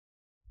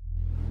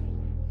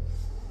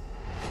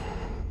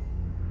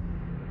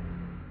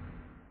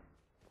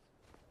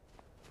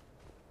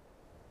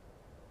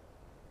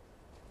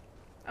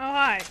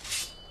I?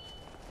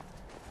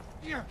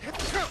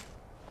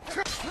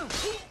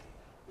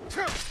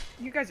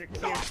 You guys are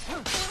cute.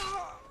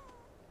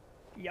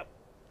 Yep.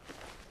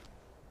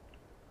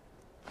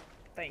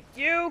 Thank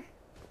you.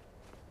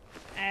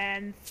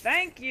 And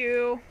thank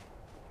you.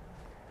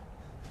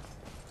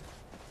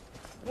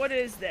 What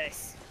is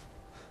this?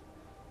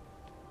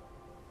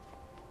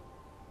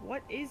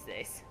 What is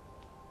this?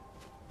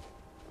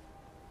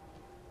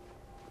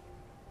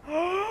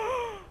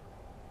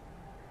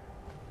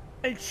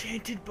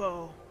 Enchanted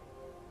bow.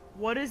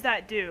 What does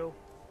that do?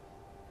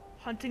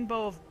 Hunting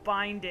bow of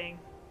binding.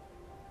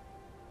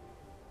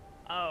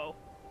 Oh.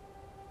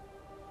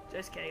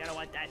 Just kidding, I don't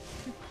want that.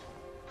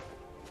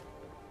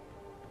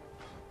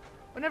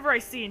 Whenever I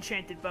see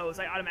enchanted bows,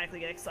 I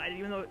automatically get excited,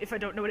 even though if I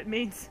don't know what it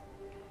means.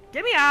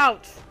 Get me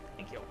out!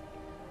 Thank you.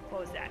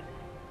 Close that.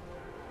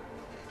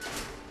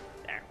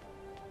 There.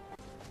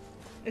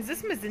 Is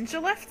this Mazincha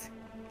left?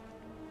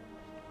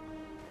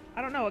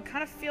 I don't know, it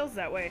kind of feels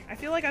that way. I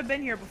feel like I've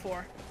been here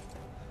before.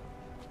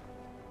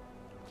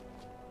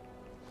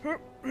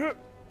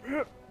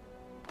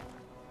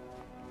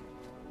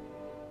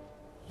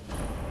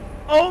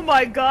 Oh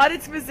my god,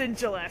 it's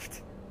Mazincha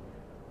left.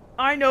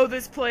 I know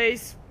this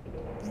place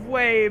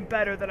way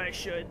better than I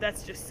should.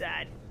 That's just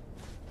sad.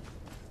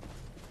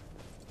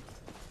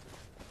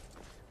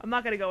 I'm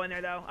not gonna go in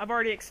there though. I've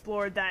already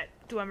explored that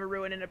Dwemer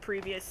ruin in a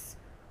previous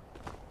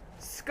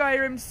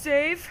Skyrim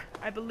save.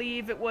 I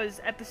believe it was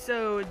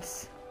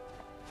episodes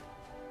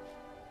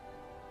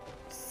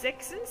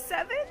 6 and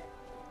 7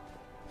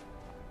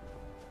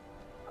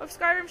 of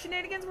Skyrim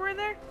Shenanigans were in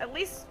there? At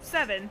least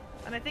 7,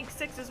 and I think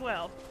 6 as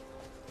well.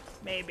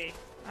 Maybe.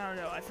 I don't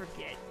know, I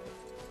forget.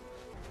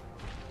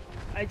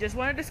 I just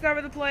want to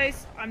discover the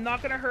place. I'm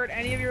not gonna hurt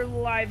any of your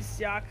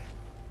livestock.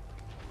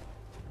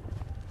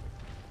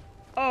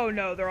 Oh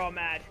no, they're all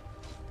mad.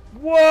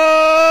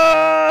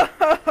 Whoa!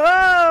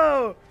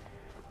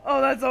 Oh,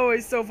 that's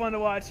always so fun to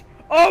watch.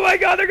 Oh my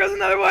god, there goes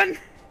another one!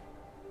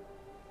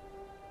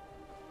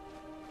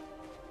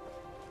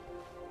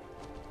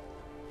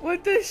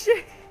 What the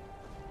shit?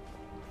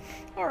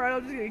 Alright,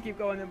 I'm just gonna keep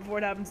going then before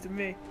it happens to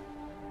me.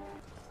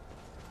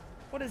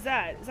 What is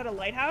that? Is that a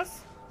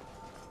lighthouse?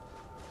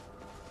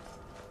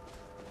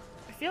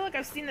 I feel like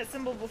I've seen that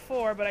symbol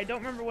before, but I don't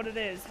remember what it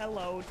is.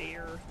 Hello,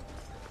 dear.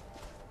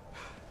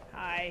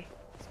 Hi.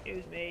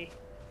 Excuse me.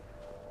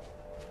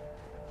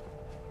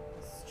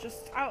 It's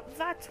just out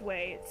that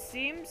way, it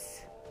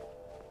seems.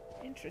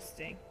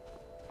 Interesting.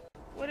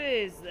 What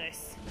is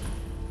this?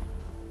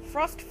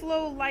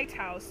 Frostflow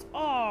Lighthouse.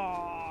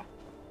 Aww.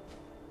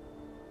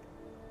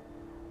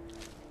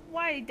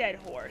 Why dead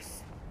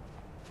horse?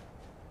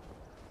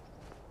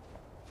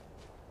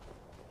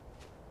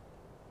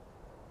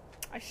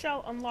 I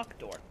shall unlock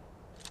door.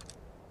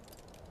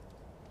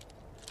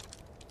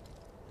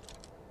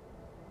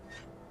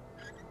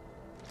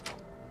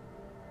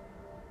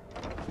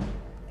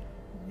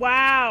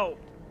 Wow!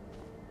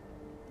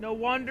 No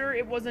wonder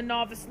it was a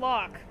novice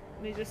lock.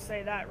 Let me just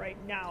say that right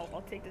now.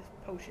 I'll take this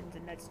potions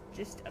and that's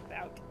just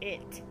about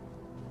it.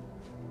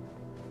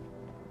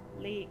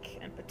 Leek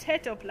and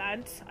potato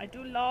plants. I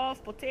do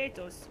love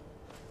potatoes.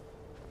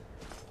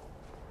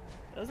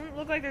 Doesn't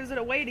look like there's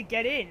a way to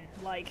get in.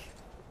 Like...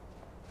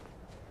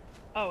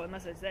 Oh,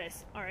 unless it's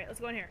this. Alright, let's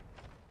go in here.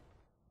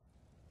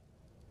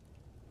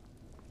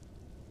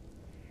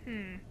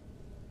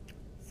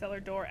 Cellar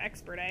door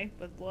expert, eh?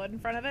 With blood in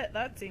front of it?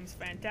 That seems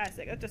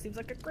fantastic. That just seems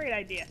like a great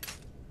idea.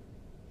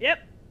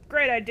 Yep,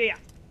 great idea.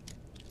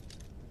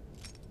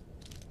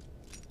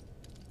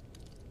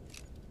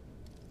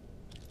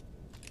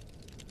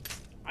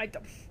 I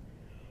don't...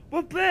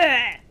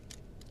 Bleh!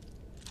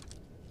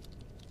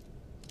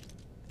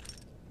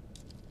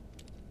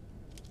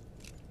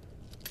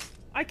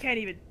 I can't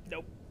even...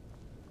 Nope.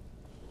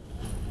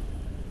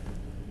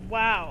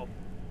 Wow.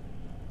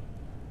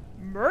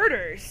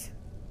 Murders?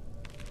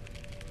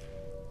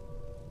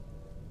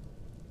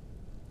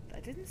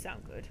 That didn't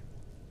sound good.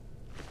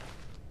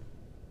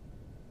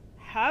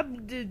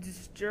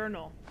 Habdid's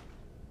journal.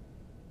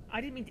 I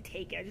didn't mean to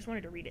take it, I just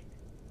wanted to read it.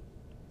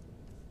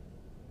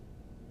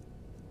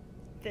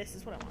 This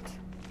is what I want.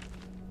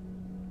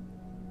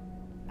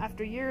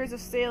 After years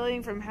of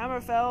sailing from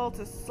Hammerfell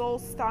to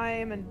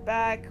Solstheim and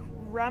back,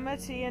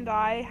 Ramati and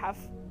I have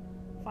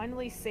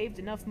finally saved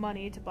enough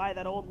money to buy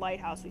that old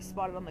lighthouse we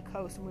spotted on the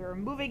coast, and we are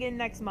moving in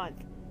next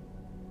month.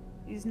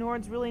 These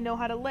Nords really know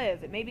how to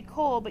live. It may be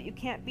cold, but you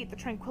can't beat the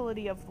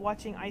tranquility of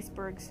watching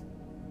icebergs,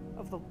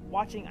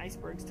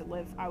 to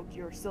live out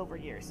your silver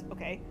years,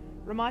 okay?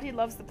 Ramati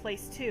loves the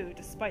place too,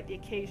 despite the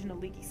occasional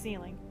leaky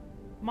ceiling.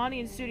 Monty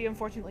and Sudi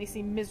unfortunately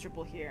seem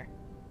miserable here.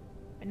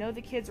 I know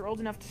the kids are old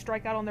enough to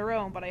strike out on their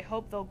own, but I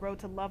hope they'll grow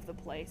to love the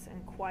place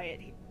and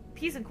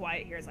peace and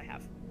quiet here as I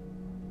have.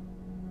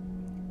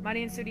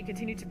 Monty and Sudi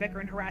continue to bicker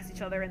and harass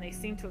each other, and they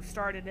seem to have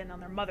started in on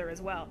their mother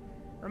as well.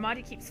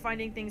 Ramati keeps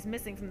finding things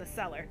missing from the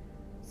cellar.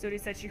 Sudi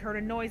said she heard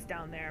a noise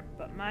down there,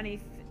 but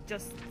Mani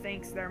just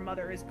thinks their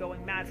mother is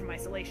going mad from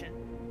isolation.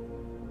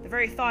 The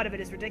very thought of it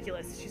is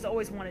ridiculous. She's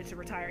always wanted to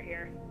retire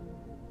here.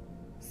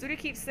 Sudi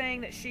keeps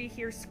saying that she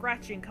hears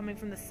scratching coming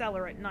from the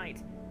cellar at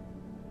night.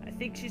 I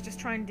think she's just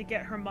trying to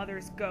get her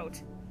mother's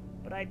goat,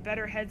 but I'd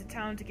better head to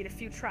town to get a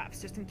few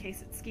traps just in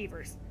case it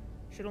skeevers.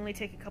 Should only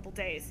take a couple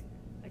days.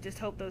 I just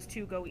hope those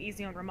two go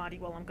easy on Ramadi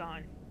while I'm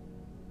gone.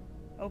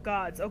 Oh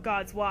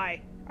gods,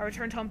 why? I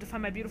returned home to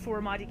find my beautiful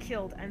Ramadi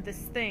killed, and this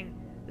thing,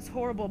 this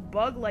horrible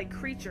bug-like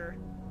creature,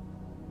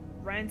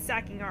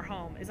 ransacking our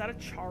home. Is that a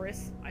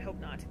Charis? I hope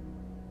not.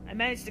 I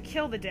managed to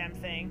kill the damn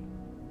thing,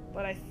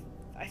 but I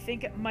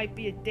think it might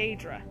be a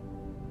Daedra.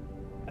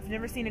 I've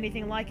never seen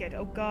anything like it.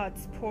 Oh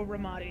gods, poor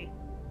Ramadi.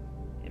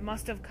 It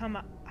must have come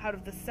out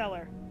of the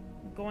cellar.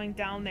 I'm going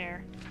down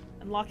there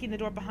and locking the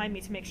door behind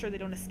me to make sure they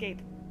don't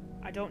escape.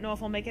 I don't know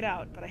if I'll make it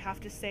out, but I have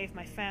to save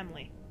my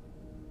family.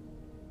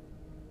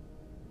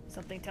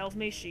 Something tells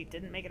me she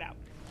didn't make it out.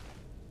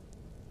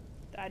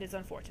 That is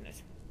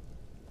unfortunate.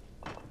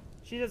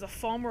 She has a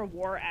Falmer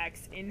war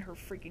axe in her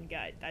freaking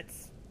gut.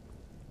 That's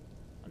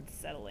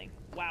unsettling.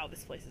 Wow,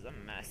 this place is a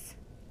mess.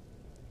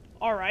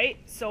 Alright,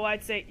 so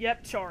I'd say,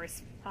 yep,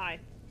 Charis. Hi.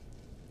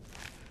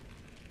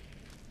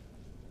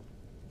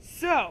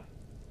 So,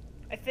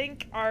 I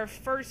think our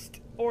first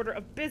order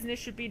of business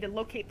should be to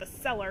locate the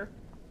cellar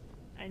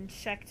and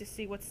check to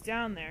see what's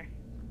down there.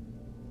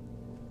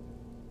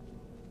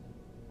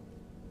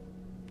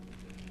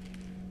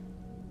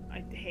 I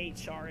hate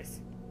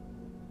Charis.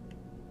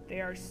 They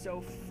are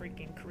so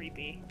freaking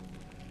creepy.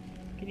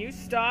 Can you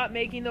stop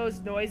making those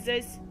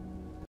noises?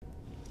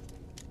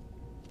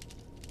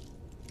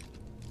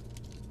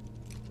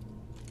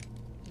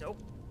 Nope.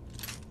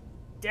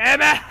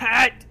 Damn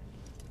it!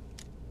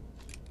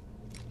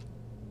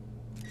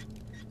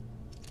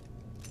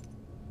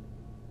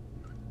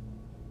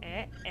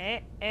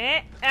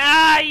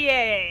 Ah,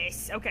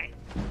 yes! Okay.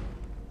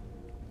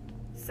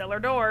 Cellar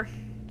door.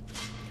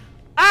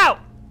 Ow!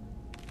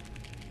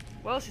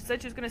 Well, she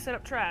said she was gonna set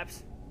up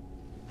traps.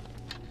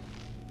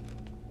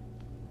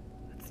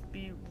 Let's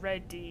be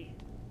ready.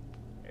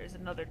 There's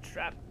another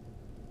trap.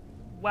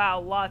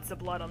 Wow, lots of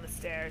blood on the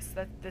stairs.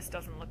 This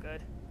doesn't look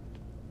good.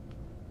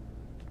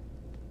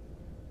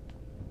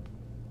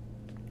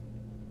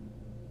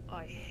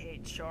 I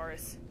hate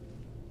Charis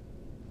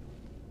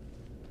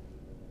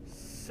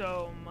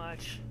so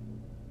much.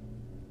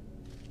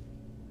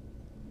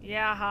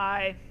 Yeah,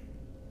 hi.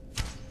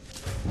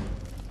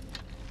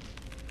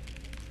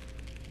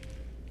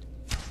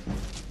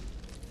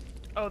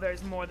 Oh,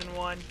 there's more than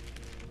one.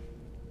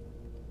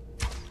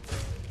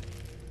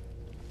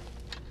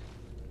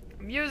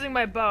 I'm using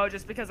my bow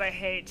just because I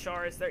hate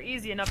Charis. They're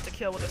easy enough to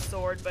kill with a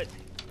sword, but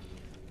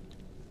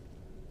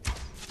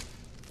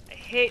I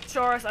hate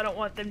Charis. I don't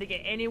want them to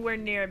get anywhere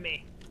near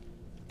me.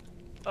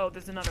 Oh,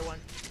 there's another one.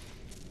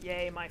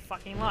 Yay, my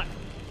fucking luck.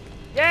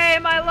 Yay,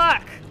 my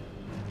luck!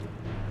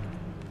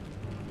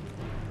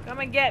 Come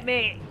and get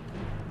me.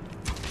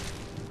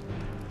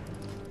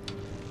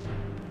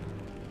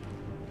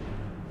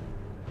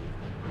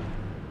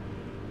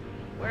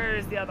 Where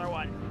is the other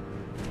one?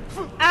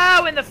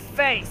 Ow, in the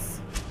face!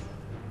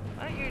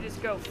 Why don't you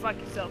just go fuck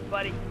yourself,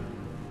 buddy?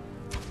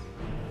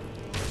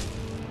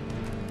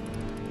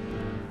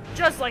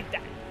 Just like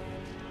that.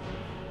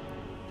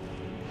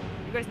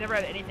 You guys never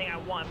have anything I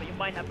want, but you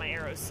might have my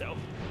arrows, so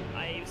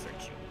I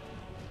search you.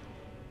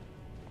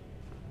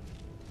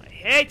 I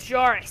hate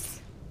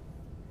Charis!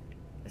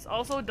 This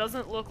also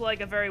doesn't look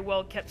like a very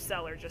well-kept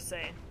cellar, just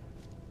saying.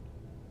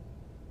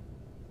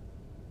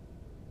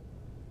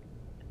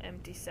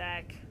 Empty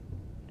sack.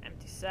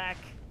 Empty sack.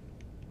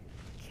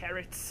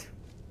 Carrots.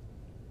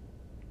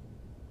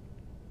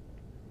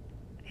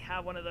 I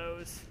have one of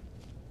those.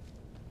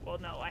 Well,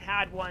 no, I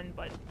had one,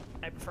 but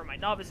I prefer my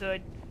novice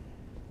hood.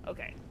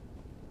 Okay.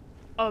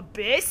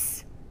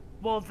 Abyss?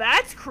 Well,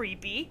 that's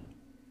creepy.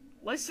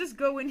 Let's just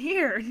go in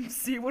here and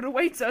see what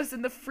awaits us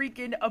in the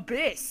freaking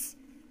abyss.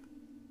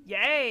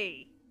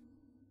 Yay!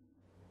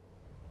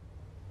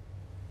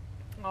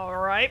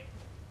 Alright.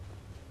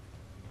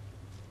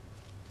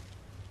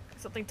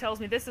 Something tells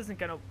me this isn't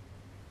gonna...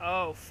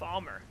 Oh,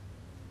 Falmer.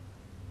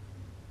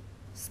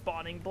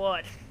 Spawning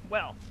blood.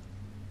 Well.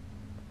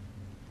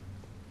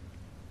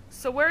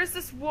 So where is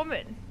this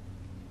woman?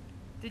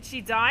 Did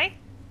she die?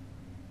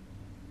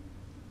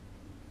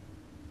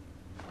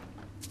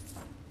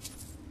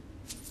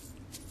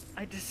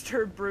 I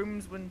disturb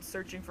brooms when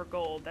searching for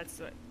gold. That's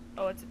what...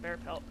 Oh, it's a bear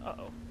pelt.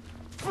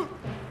 Uh-oh.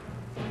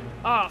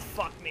 Oh,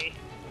 fuck me.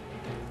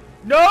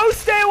 No,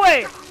 stay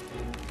away!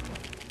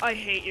 I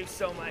hate you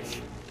so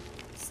much.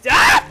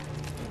 Stop!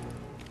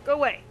 Go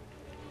away.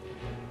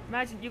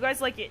 Imagine, you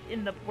guys like it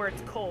in the where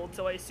it's cold,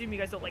 so I assume you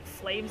guys don't like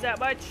flames that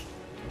much.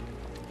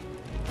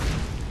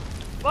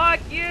 Fuck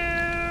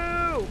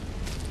you!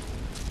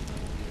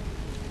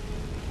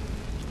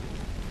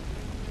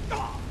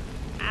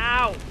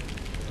 Ow!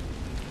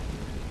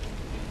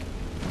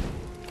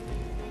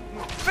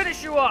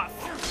 Finish you off!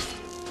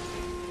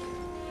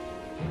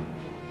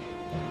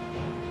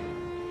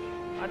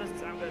 That doesn't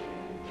sound good.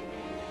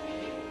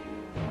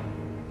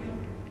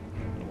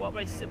 I want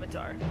my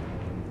scimitar.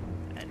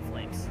 And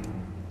flames.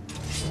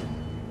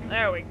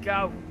 There we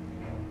go.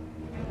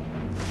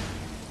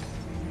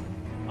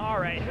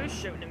 Alright, who's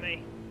shooting at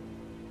me?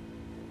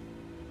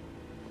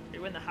 Are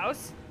you in the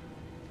house?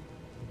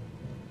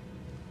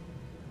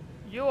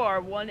 You are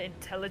one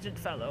intelligent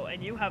fellow,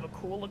 and you have a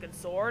cool-looking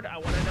sword. I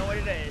want to know what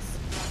it is.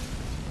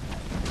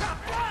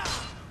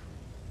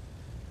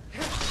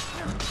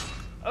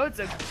 Oh, it's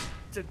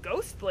a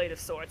ghost blade of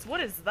sorts.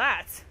 What is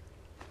that?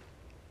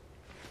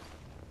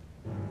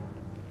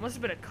 Must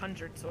have been a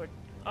conjured sword.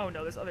 Oh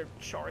no, there's other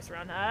chars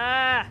around.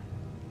 Ah!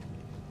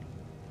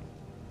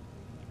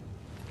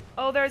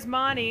 Oh, there's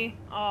Monty.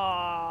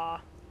 Aww.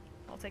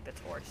 I'll take the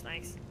torch,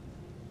 thanks.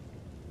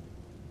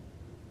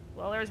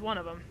 Well, there's one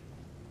of them.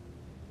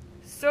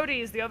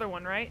 Sodi is the other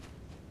one, right?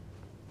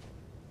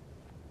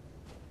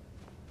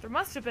 There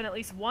must have been at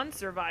least one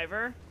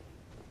survivor.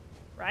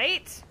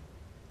 Right?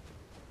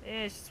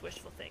 It's just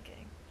wishful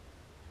thinking.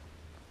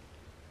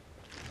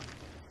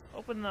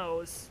 Open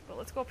those. But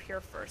let's go up here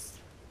first.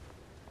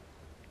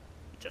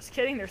 Just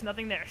kidding, there's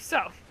nothing there. So,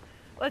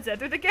 let's head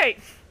through the gate.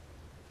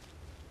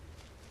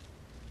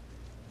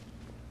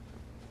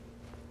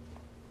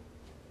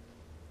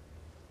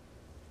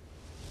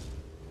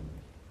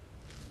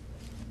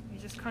 You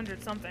just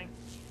conjured something.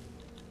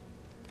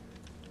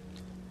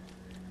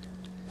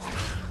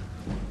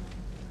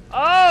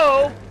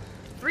 Oh!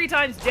 3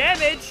 times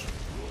damage!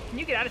 Can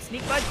you get out of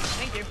sneak, bud?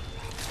 Thank you.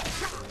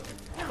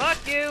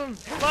 Fuck you, and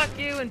fuck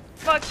you, and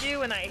fuck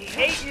you, and I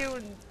hate you,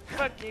 and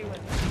fuck you,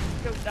 and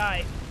go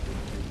die.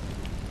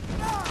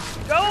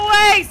 Go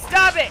away!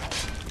 Stop it!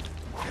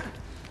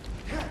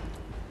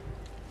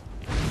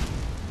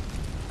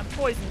 I'm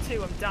poisoned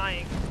too, I'm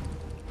dying.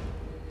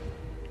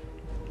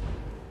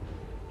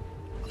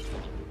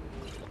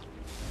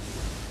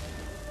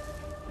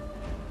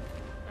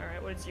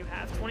 Alright, what did you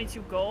have?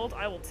 22 gold?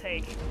 I will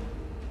take.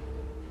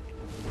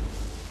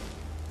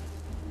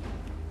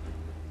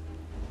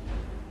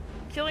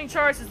 Killing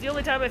chars is the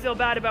only time I feel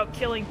bad about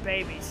killing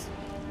babies.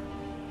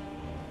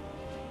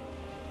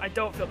 I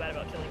don't feel bad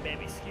about killing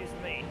babies, excuse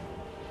me.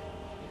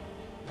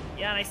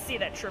 Yeah, and I see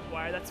that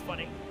tripwire, that's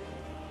funny.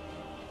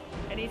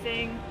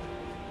 Anything?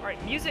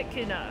 Alright, music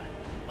can,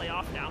 lay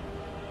off now.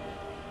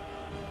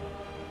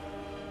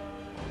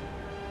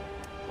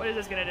 What is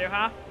this gonna do,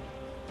 huh?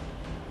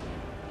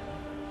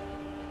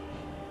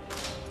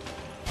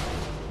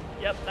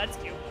 Yep, that's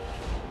cute.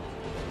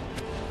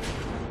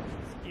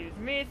 Excuse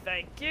me,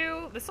 thank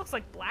you. This looks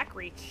like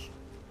Blackreach.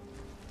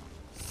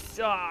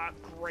 Ah,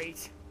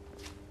 great.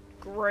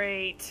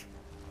 Great.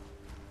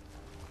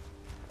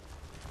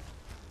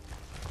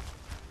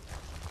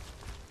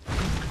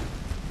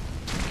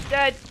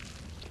 Dead.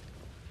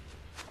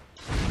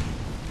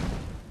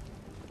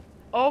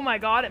 Oh my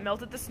god, it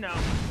melted the snow.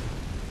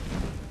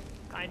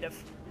 Kind of.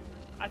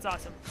 That's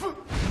awesome.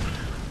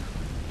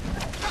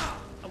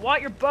 I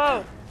want your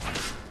bow.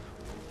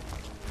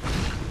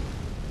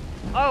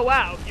 Oh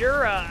wow,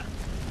 you're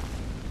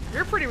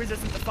pretty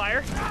resistant to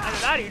fire. Either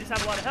that or you just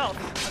have a lot of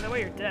health. Either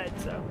way, you're dead,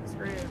 so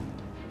screw you.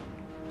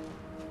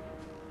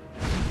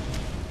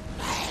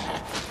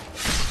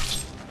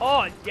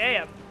 Oh,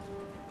 damn.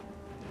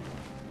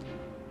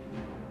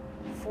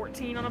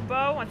 14 on a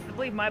bow? I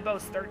believe my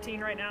bow's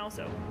 13 right now,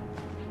 so...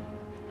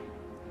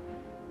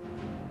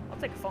 I'll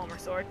take a Falmer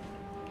sword.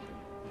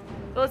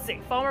 So let's see.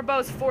 Falmer bow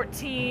is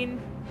 14.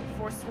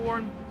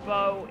 Forsworn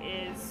bow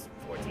is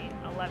 14,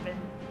 11,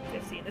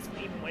 15. This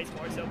one even weighs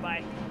more, so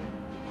by...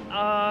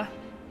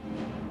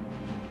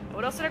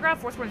 What else did I grab?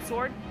 Forsworn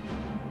sword?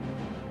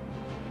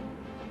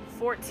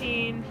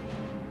 14.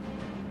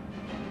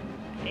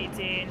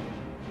 18.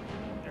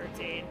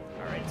 13.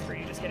 Alright, screw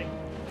you, just kidding.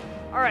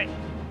 Alright.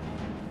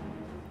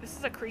 This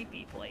is a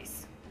creepy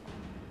place.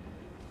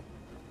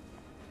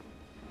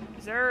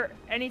 Is there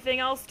anything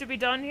else to be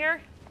done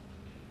here?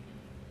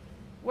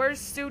 Where's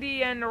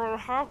Sudi and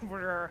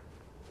Hawkwater?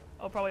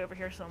 Oh, probably over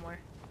here somewhere.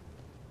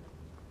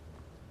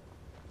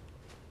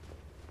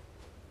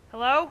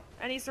 Hello?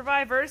 Any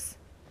survivors?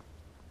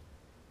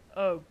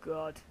 Oh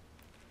god.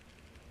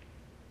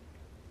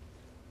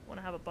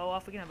 Wanna have a bow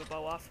off? We can have a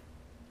bow off.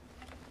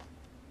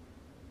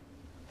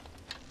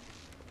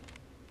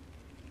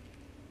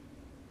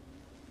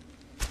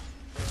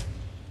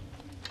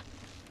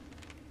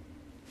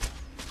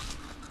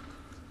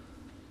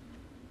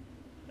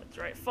 That's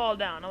right, fall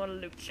down. I wanna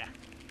loot ya.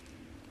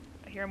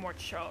 I hear more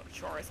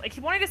Chorus. I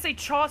keep wanting to say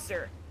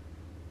Chaucer.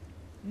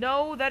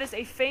 No, that is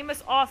a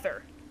famous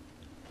author.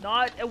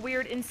 Not a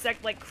weird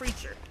insect-like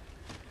creature.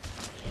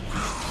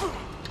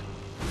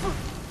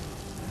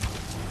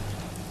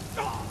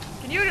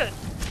 Can you just...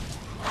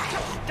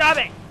 Stop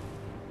it!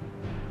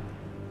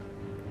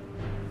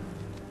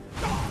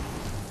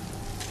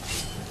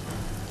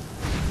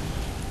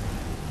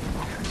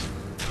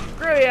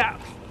 Screw you out!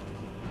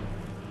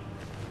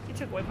 You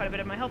took away quite a bit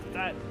of my health with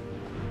that.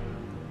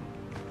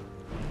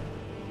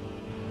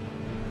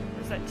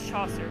 Where's that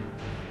Chaucer?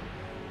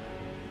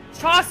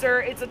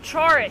 Chaucer! It's a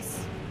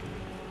Chaurus!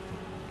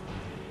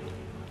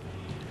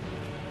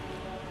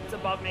 It's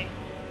above me.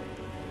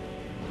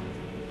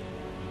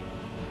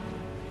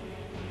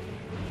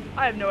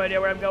 I have no idea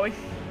where I'm going.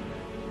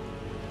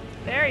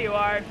 There you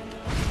are.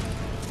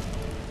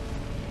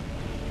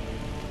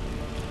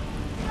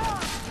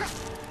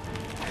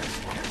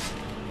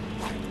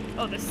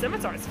 Oh, the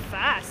scimitar is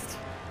fast.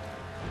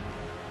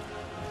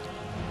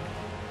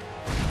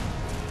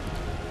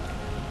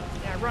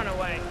 Yeah, run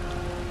away.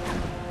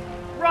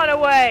 Run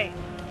away!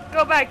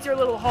 Go back to your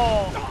little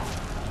hole.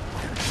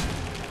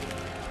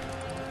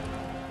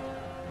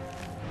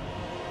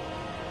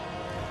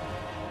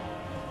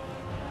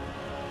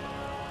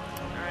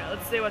 Alright,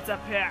 let's see what's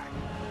up here.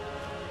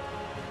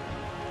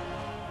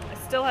 I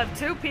still have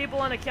 2 people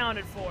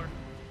unaccounted for.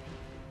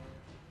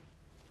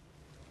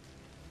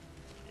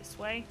 This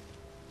way?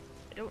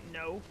 I don't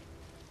know.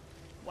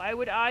 Why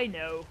would I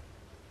know?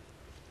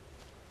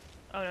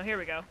 Oh no, here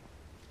we go.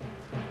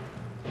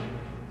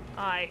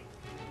 Hi.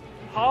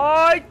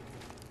 Ja!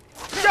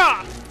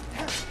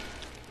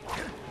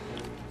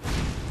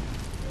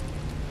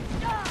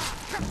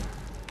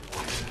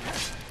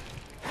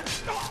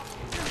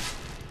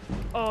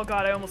 Oh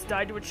god, I almost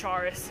died to a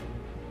Charis.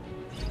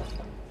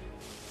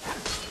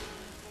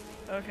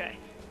 Okay.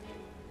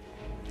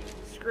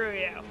 Screw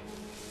you.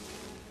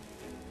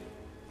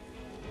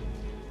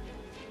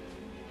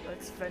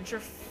 Let's venture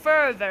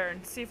further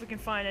and see if we can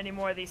find any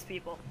more of these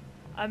people.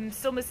 I'm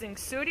still missing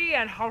Sudi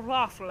and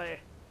Harafle.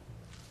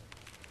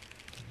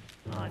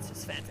 Oh, it's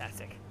just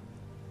fantastic.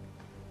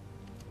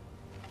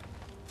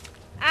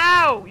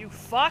 Ow, you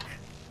fuck!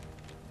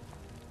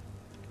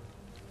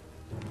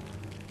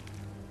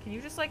 Can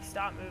you just, like,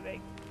 stop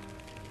moving?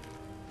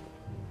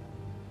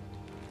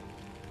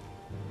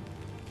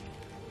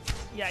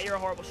 Yeah, you're a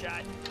horrible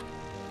shot.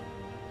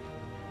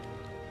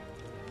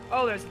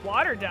 Oh, there's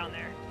water down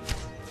there.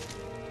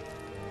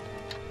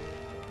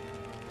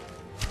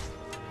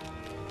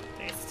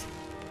 Missed.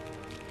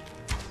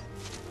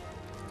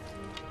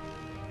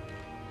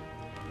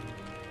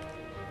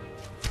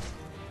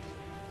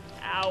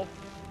 Ow.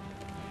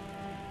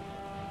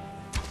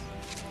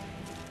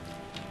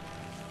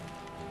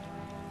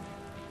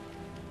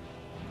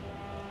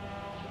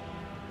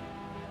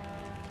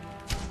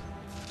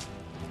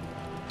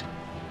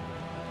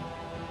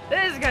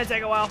 This is gonna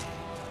take a while.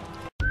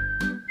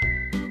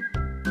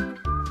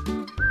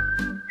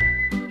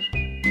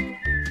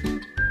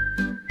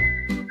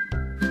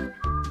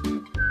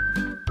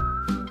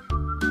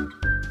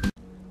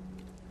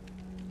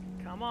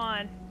 Come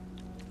on.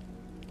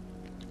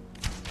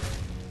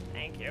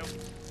 Thank you.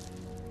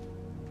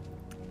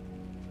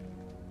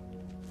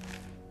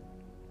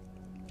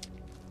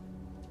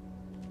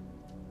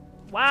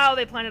 Wow,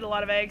 they planted a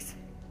lot of eggs.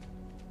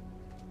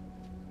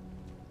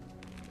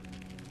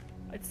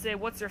 I'd say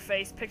what's her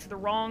face picked the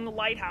wrong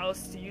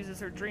lighthouse to use as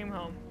her dream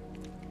home.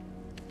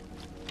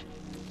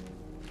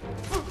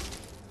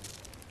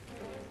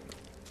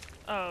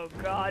 Oh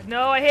god,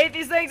 no, I hate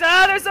these things!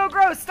 Ah, they're so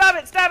gross! Stop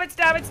it, stop it,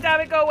 stop it, stop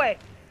it, go away!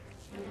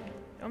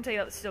 I'm taking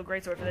out the steel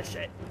greatsword for this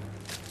shit.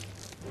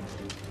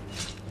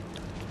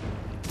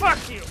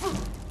 Fuck you!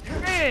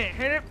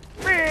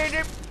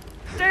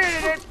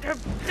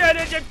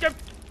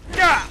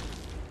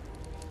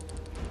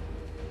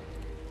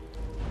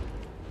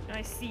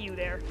 I see you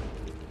there.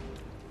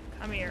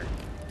 Come here.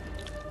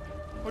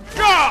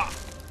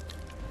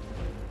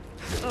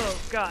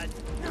 Oh god.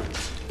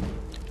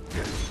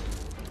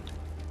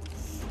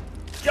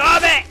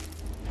 Stop it!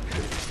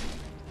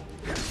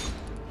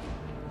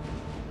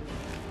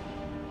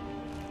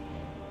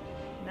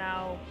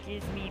 Now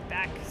give me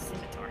back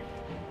scimitar.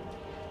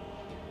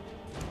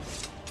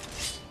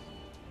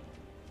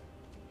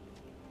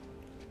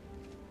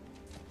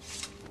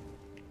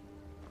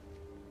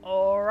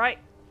 Alright.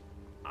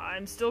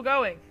 I'm still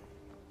going.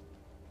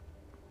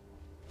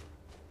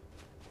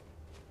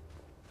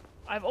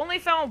 I've only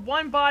found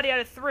 1 body out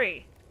of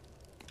 3.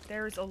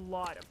 There's a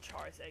lot of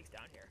Charis eggs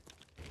down here.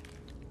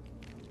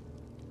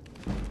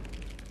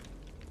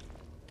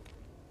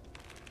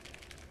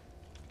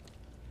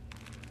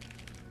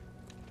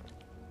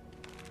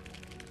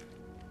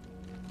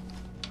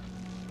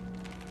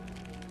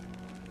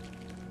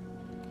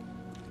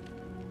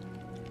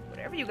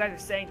 Whatever you guys are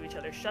saying to each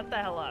other, shut the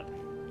hell up.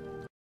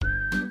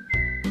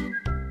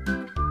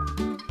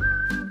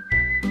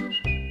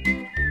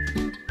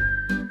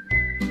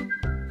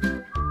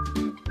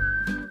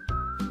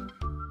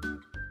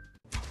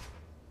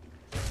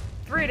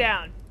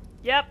 Down.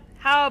 Yep.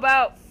 How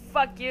about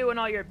fuck you and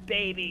all your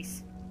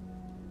babies?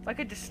 If I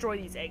could destroy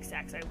these egg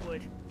sacs, I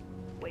would.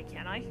 Wait,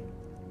 can I?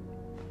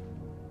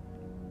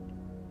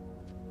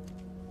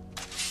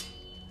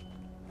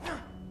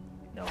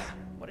 No.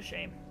 What a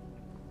shame.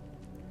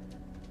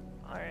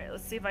 Alright,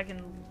 let's see if I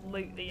can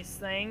loot these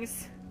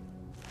things.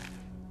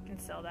 I can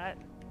sell that.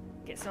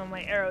 Get some of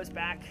my arrows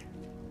back.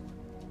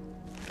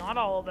 Not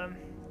all of them.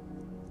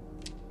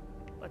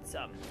 What's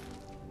up?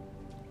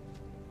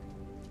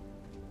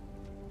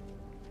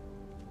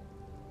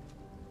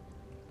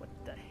 What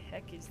the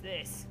heck is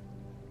this?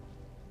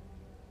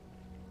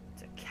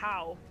 It's a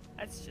cow.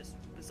 That's just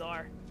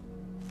bizarre.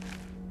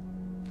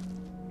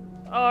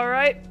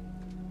 Alright.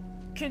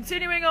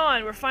 Continuing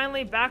on, we're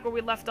finally back where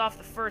we left off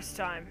the first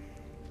time.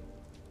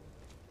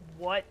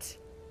 What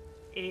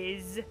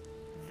is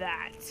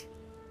that?